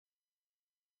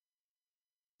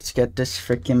Let's get this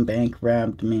freaking bank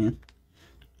robbed, man.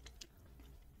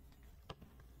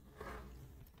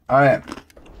 Alright.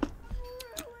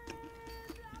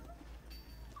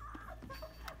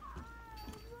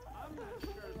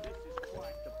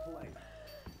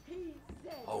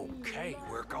 Okay,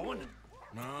 we're going.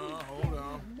 No, hold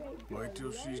on. Wait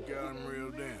till she's got him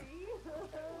reeled in.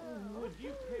 Would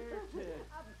you care to?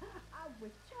 I'm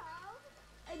with Charles,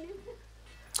 and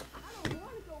I don't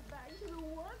want to go back to the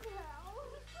workhouse.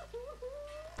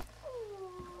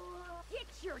 Get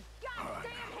your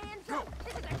goddamn hands up!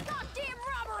 This is a goddamn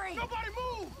robbery! Nobody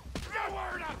move! No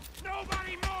word up!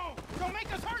 Nobody move! Don't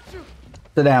make us hurt you!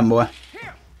 Sit down, boy.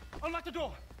 Here! Unlock the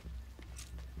door!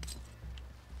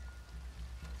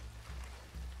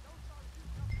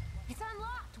 It's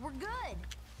unlocked. We're good.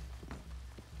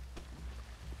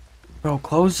 Bro,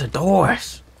 close the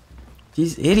doors.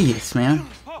 These idiots, man.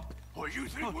 What you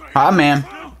think we're... Hi, man.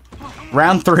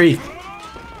 Round 3.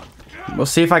 We'll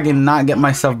see if I can not get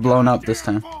myself blown up this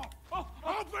time.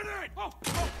 Open it!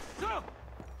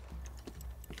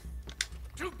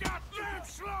 Too goddamn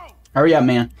slow! Hurry up,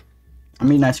 man. I'm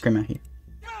eating ice cream out here.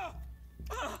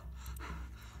 How's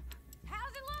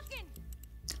it looking?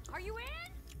 Are you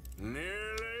in?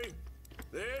 Nearly.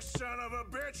 This son of a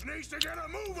bitch needs to get a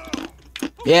move on.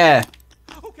 Yeah.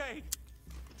 Okay.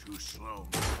 Too slow.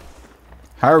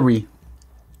 Hurry.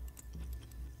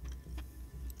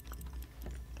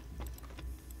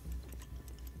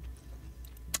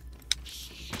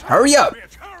 Hurry up.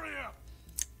 Bitch, hurry up!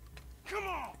 Come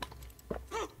on!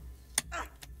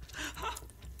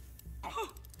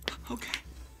 Okay.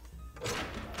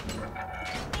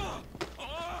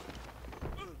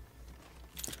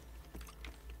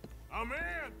 I'm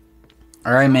in.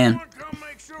 All right, man. Someone come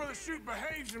make sure the chute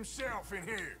behaves himself in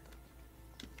here.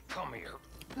 Come here.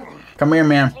 Come here,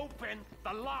 man. Open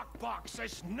the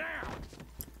lockboxes now!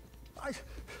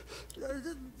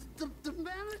 The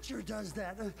manager does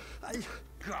that.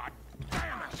 God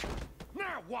damn it!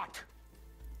 Now what?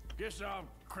 Guess I'll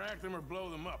crack them or blow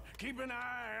them up. Keep an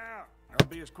eye out. I'll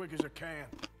be as quick as I can.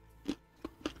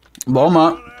 Blow 'em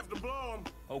up. Gonna have to blow 'em.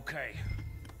 Okay.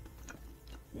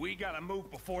 We gotta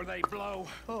move before they blow.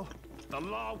 Oh. The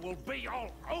law will be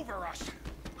all over us.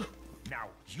 Now,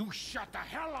 you shut the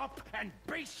hell up and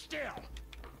be still.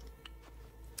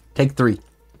 Take 3.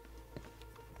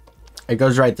 It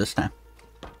goes right this time.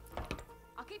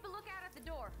 I'll keep a lookout at the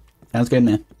door. Sounds good,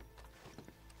 man.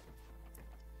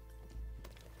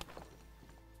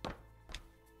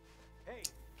 Hey,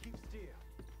 keep still.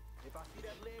 If I see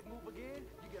that leg move again,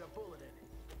 you get a bullet in it.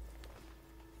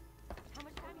 How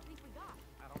much time do you think we got?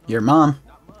 I don't know. Your mom.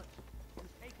 Not much.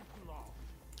 It's taking too long.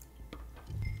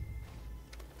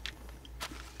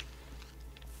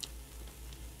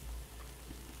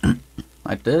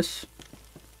 Like this.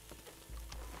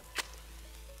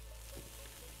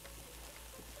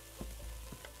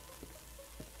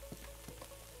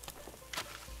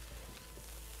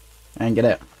 And get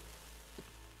out.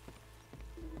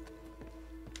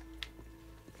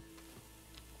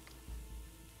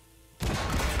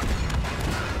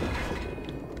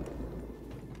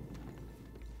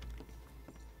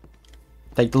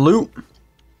 Take the loot.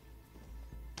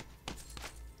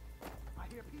 I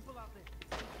hear people out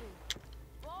there.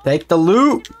 Take the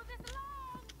loot.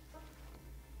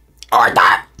 Alright,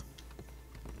 that.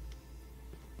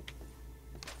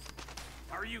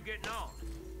 How are you getting on?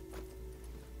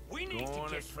 We need Going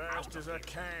to as get fast out as of I here.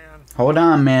 can. Hold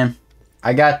on, man.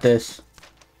 I got this.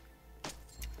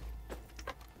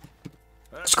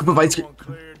 That's Scoop of ice cream. one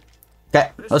cleared.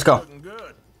 Okay, This let's is go. looking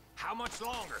good. How much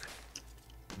longer?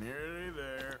 Nearly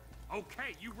there.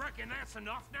 Okay, you reckon that's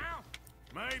enough now?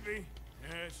 Maybe.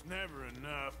 It's never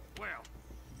enough. Well,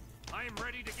 I am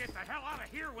ready to get the hell out of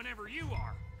here whenever you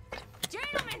are.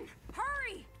 Gentlemen,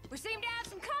 hurry! We seem to have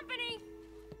some company.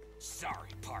 Sorry,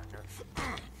 partner.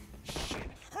 Shit,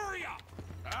 hurry up!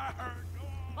 I heard.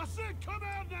 I said come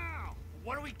out now.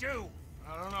 What do we do?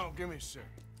 I don't know. Give me a sec.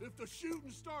 If the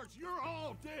shooting starts, you're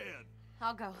all dead.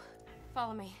 I'll go.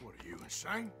 Follow me. What are you,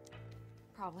 insane?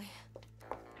 Probably.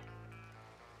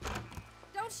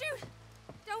 Don't shoot!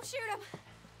 Don't shoot him!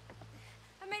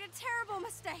 I made a terrible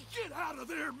mistake. Get out of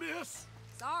there, miss.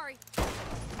 Sorry.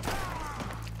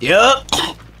 Yup.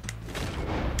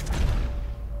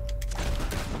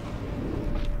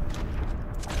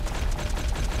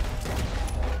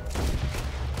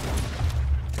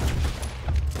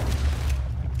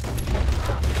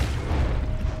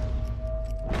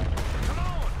 Come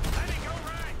on, let it go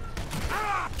right.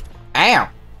 Ow.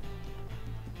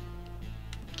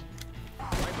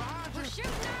 We're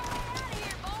shooting our way out of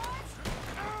here, boys.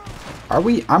 Are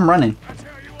we? I'm running. That's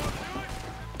how you want to do it?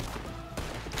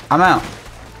 I'm out.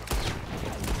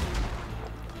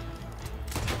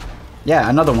 Yeah,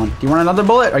 another one. Do you want another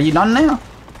bullet? Are you done now?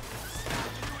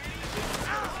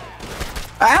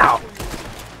 Ow!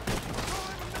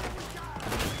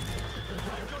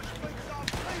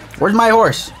 Where's my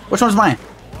horse? Which one's mine?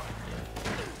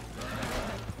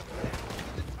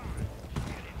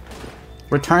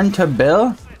 Return to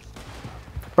Bill?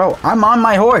 Bro, I'm on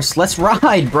my horse. Let's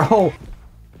ride, bro.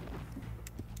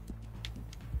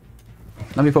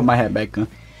 Let me put my hat back on.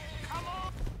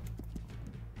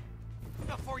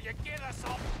 Before you get us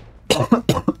all.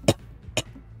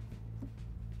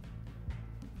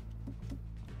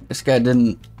 This guy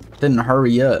didn't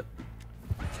hurry up.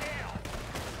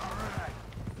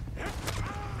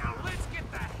 Now let's get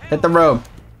the hell Hit the road.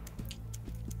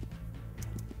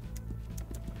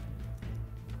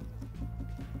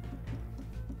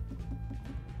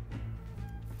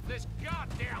 this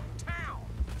goddamn town.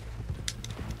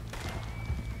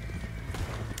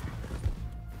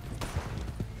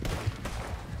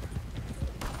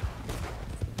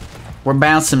 We're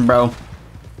bouncing, bro.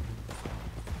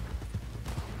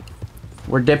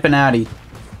 We're dipping outie.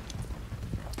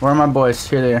 Where are my boys?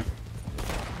 Here they are.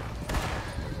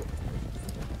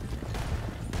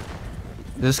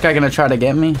 Is this guy gonna try to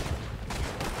get me?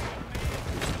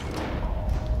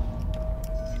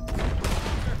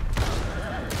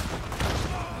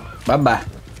 Bye-bye.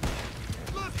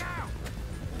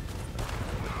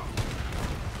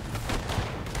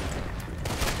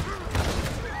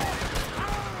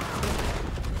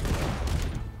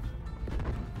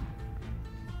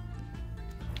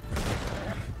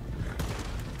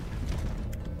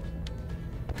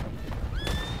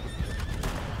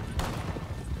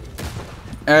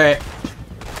 Alright.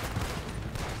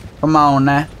 Come on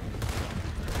now.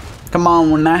 Come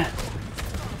on now.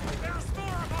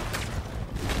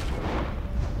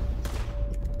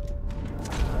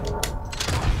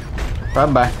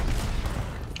 Bye-bye.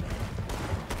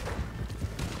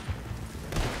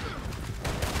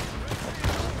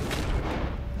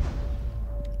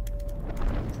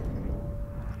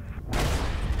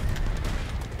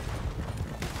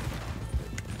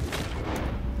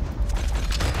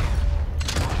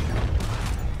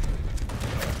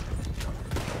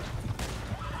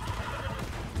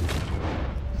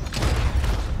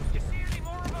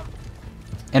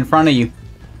 In front of you.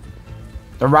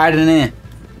 They're riding in.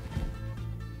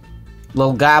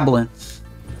 Little goblins.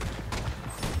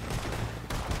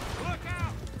 Look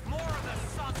out! More of the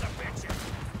sons of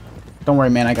bitches. Don't worry,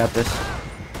 man. I got this.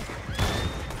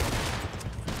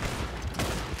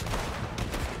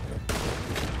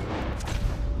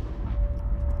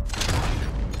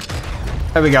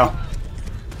 There we go.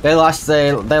 They lost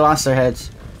their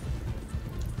heads.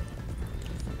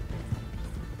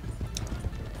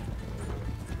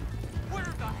 Where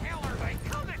the hell are they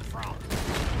coming from?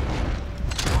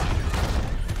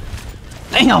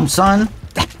 Damn, son.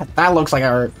 That looks like I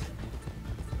hurt.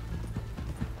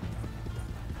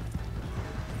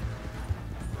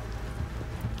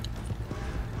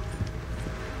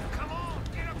 Come on,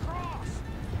 get across.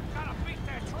 Gotta beat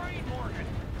that train, Morgan.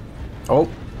 Oh,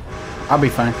 I'll be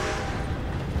fine.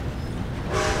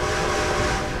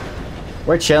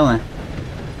 We're chilling.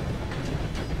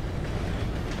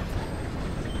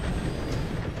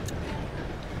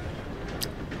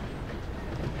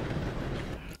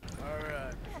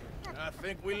 Alright. I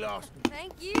think we lost him.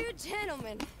 Thank you,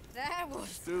 gentlemen. That was...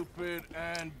 Stupid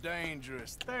and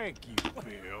dangerous. Thank you,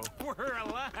 Bill. We're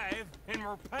alive and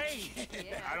we're paid.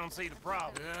 I don't see the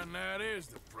problem. And that is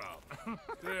the problem.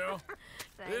 Bill,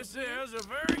 Thank this you. is a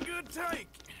very good take.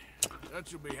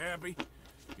 That you'll be happy,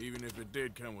 even if it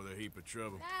did come with a heap of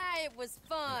trouble. Ah, it was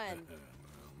fun. Well,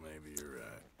 maybe you're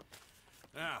right.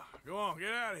 Now, go on, get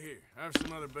out of here. I have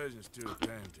some other business to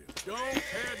attend to. Don't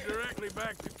head directly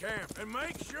back to camp, and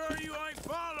make sure you ain't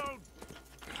followed.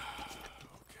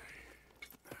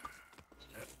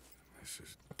 Okay. This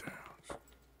is Downs.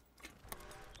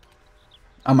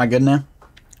 Am I good now?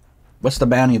 What's the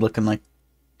bounty looking like?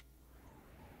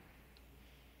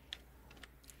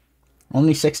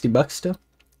 Only 60 bucks still?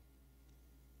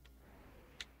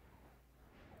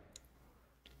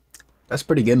 That's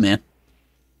pretty good, man.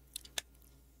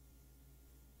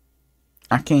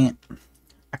 I can't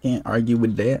argue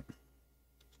with that.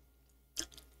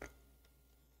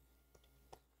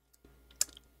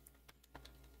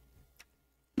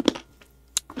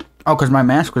 Oh, because my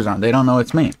mask was on. They don't know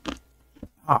it's me.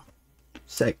 Oh,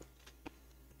 sick.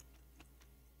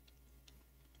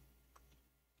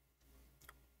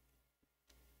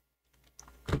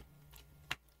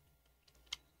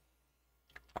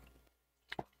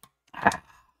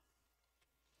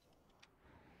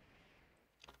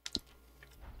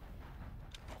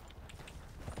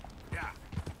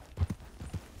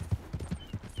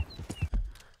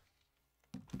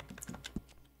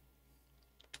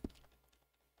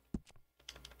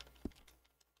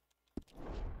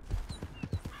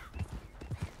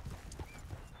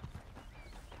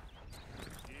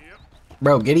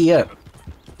 Bro, giddy up.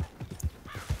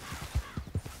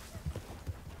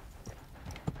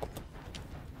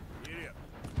 Giddy up.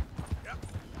 Yep.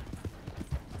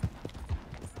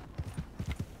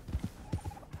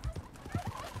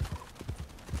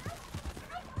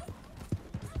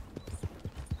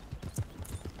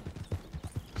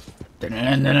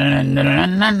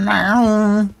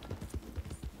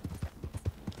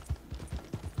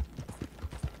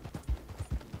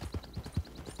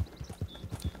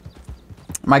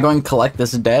 Am I going to collect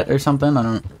this debt or something? I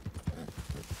don't.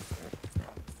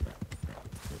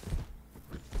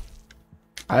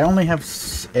 I only have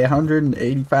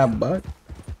 185 bucks.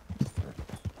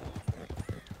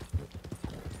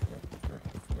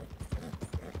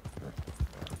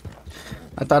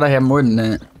 I thought I had more than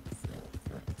that.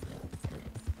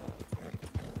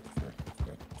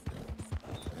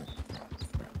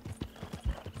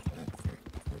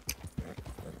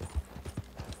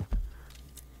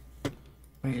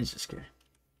 Where is this guy?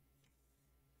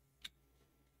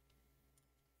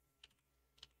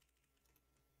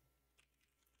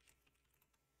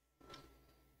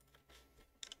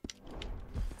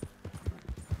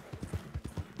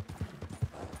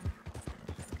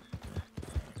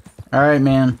 Alright,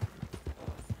 man.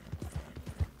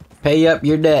 Pay up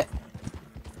your debt.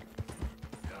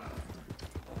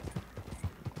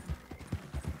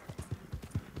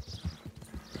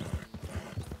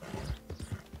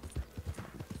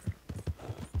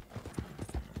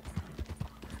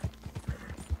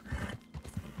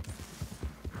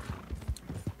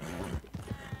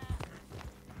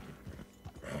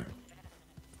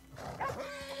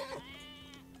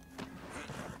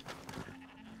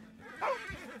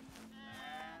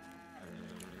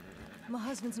 My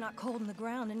husband's not cold in the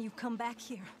ground, and you've come back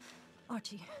here.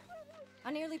 Archie,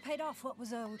 I nearly paid off what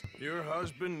was owed. Your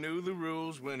husband knew the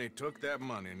rules when he took that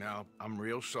money. Now, I'm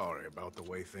real sorry about the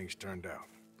way things turned out.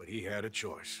 But he had a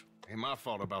choice. Ain't my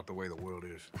fault about the way the world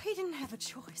is. He didn't have a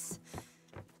choice.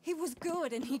 He was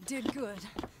good, and he did good.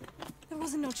 There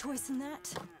wasn't no choice in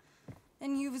that.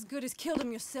 And you've as good as killed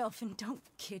him yourself, and don't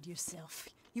kid yourself.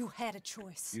 You had a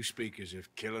choice. You speak as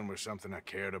if killing was something I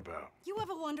cared about. You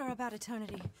ever wonder about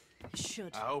eternity? You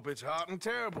should. I hope it's hot and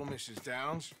terrible, Mrs.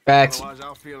 Downs. Facts. Otherwise,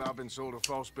 I'll feel I've been sold a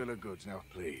false bill of goods. Now,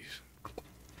 please,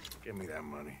 give me that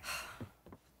money.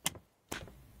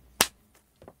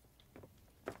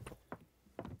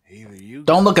 Either you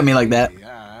Don't look at me like that. lazy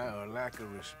eye or lack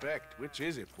of respect. Which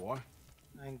is it, boy?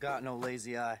 I ain't got no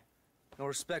lazy eye. No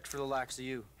respect for the likes of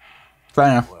you. Fair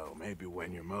enough. Well, maybe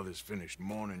when your mother's finished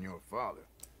mourning your father,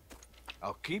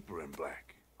 I'll keep her in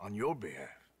black on your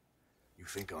behalf. You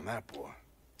think on that, boy?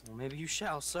 Well, maybe you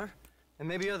shall, sir. And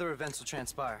maybe other events will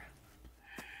transpire.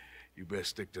 You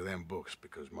best stick to them books,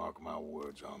 because mark my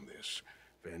words on this.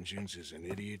 Vengeance is an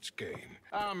idiot's game.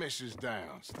 Ah, Mrs.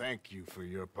 Downs, thank you for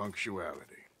your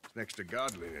punctuality. It's next to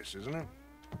godliness, isn't it?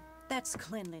 That's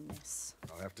cleanliness.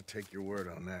 I'll have to take your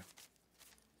word on that.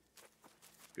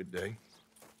 Good day.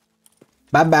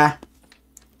 Bye-bye.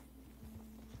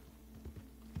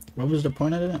 What was the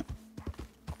point of that?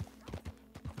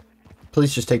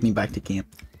 Please just take me back to camp.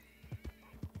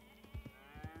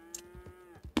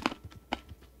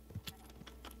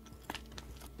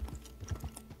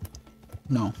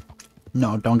 No.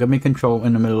 No, don't give me control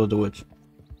in the middle of the woods.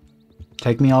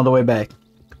 Take me all the way back.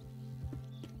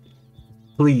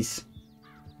 Please.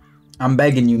 I'm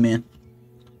begging you, man.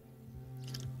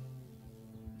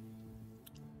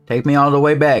 Take me all the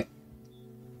way back.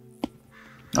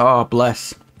 Oh,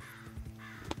 bless.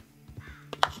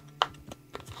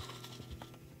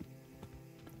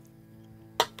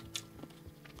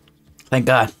 Thank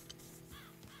God.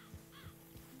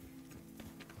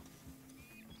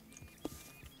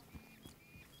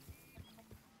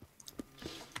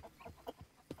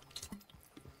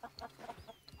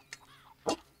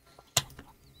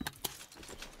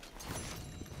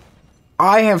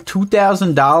 I have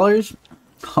 $2,000.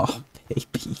 Oh,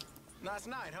 baby. Nice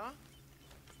night, huh?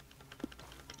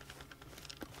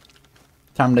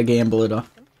 Time to gamble it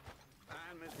off. Fine,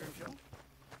 Miss Grimshaw.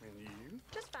 And you?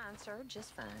 Just fine, sir.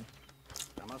 Just fine.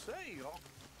 I must say,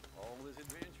 all this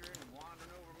adventure and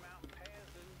wandering over mountain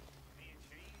paths and being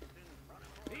chased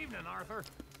and running. Evening, Arthur.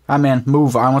 Hi, man.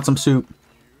 Move. I want some soup.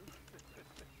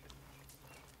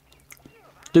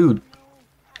 Dude.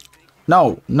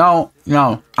 No, no,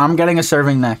 no. I'm getting a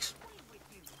serving next.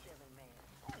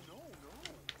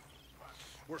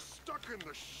 We're stuck in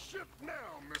the shit now,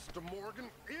 Mr. Morgan.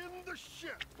 In the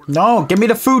shit. No, give me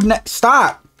the food next.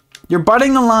 Stop. You're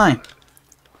butting the line.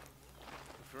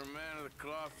 For a man of the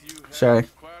cloth, you have Sorry.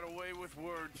 quite a way with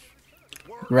words.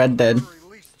 Red Dead. The very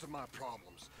least of my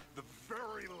problems. The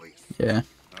very least. Yeah.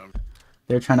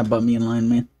 They're trying to butt me in line,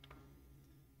 man.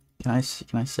 Can I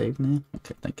save now?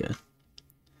 Okay, thank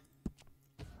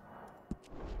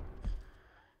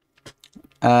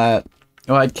God.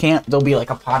 Well, I can't. There'll be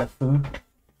like a pot of food,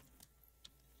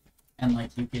 and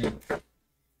like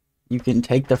you can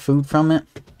take the food from it.